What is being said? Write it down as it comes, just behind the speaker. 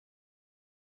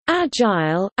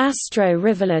AGILE Astro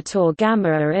Rivelator Gamma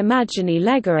Immagini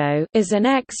Leggero is an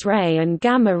X-ray and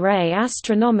gamma-ray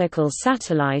astronomical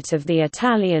satellite of the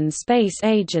Italian Space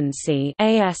Agency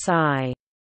 (ASI).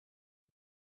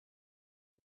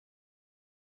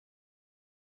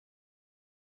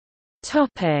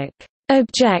 Topic: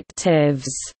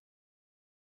 Objectives.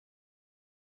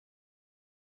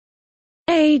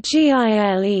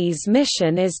 AGILE's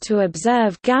mission is to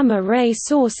observe gamma-ray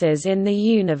sources in the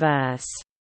universe.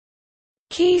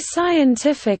 Key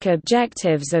scientific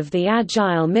objectives of the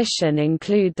AGILE mission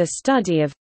include the study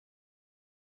of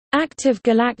active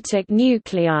galactic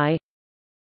nuclei,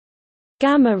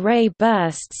 gamma-ray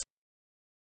bursts,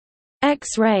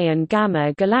 X-ray and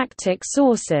gamma galactic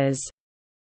sources,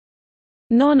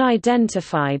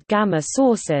 non-identified gamma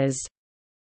sources,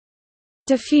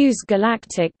 diffuse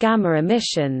galactic gamma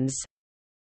emissions,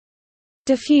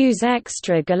 diffuse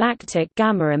extragalactic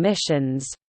gamma emissions,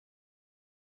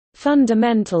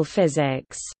 fundamental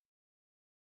physics.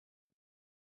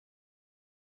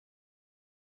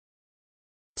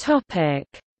 Topic: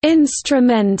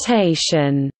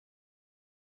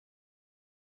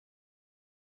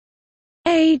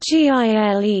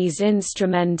 AGILE's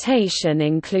instrumentation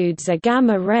includes a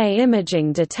gamma-ray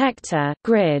imaging detector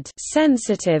grid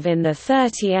sensitive in the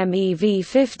 30 MeV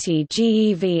 50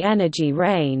 GeV energy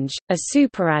range, a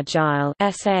superagile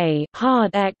SA hard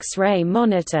X-ray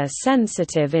monitor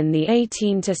sensitive in the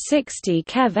 18 to 60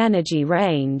 keV energy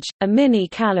range, a mini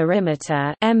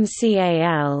calorimeter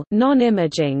MCAL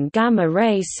non-imaging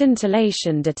gamma-ray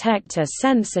scintillation detector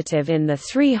sensitive in the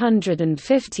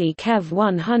 350 keV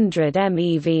 100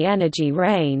 MeV energy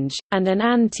range, and an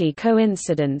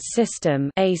anti-coincidence system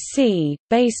 (AC)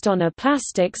 based on a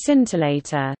plastic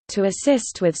scintillator, to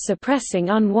assist with suppressing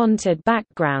unwanted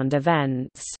background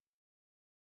events.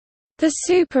 The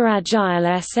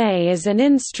superagile SA is an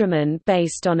instrument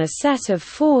based on a set of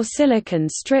 4 silicon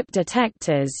strip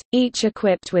detectors, each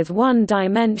equipped with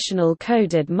one-dimensional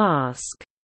coded mask.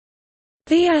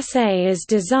 The SA is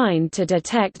designed to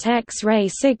detect X-ray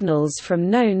signals from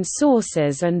known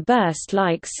sources and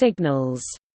burst-like signals.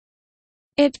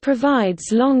 It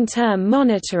provides long-term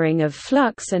monitoring of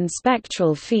flux and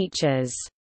spectral features.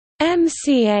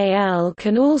 MCAL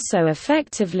can also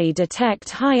effectively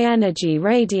detect high-energy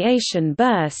radiation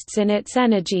bursts in its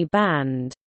energy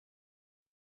band.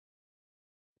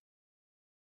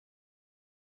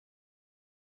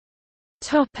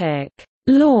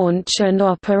 Launch and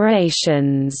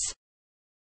operations.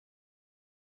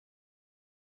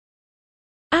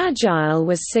 AGILE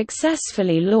was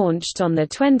successfully launched on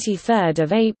 23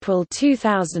 April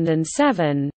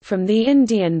 2007, from the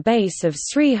Indian base of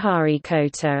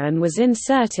Sriharikota and was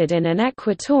inserted in an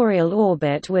equatorial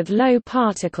orbit with low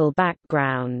particle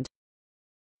background.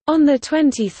 On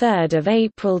 23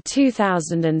 April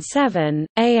 2007,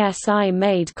 ASI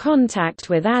made contact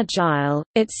with AGILE.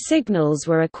 Its signals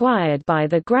were acquired by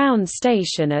the ground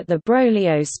station at the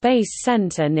Broglio Space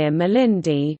Center near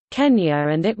Malindi, Kenya,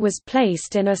 and it was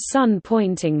placed in a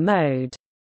sun-pointing mode.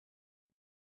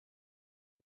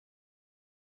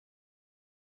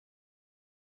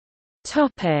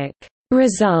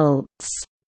 Results.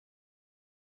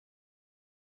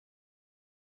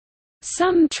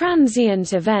 Some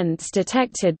transient events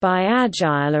detected by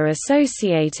AGILE are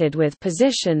associated with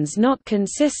positions not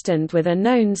consistent with a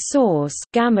known source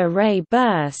gamma-ray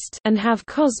burst and have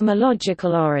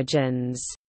cosmological origins.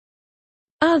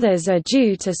 Others are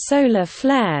due to solar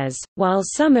flares, while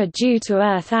some are due to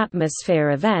Earth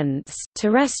atmosphere events,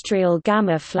 terrestrial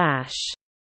gamma flash.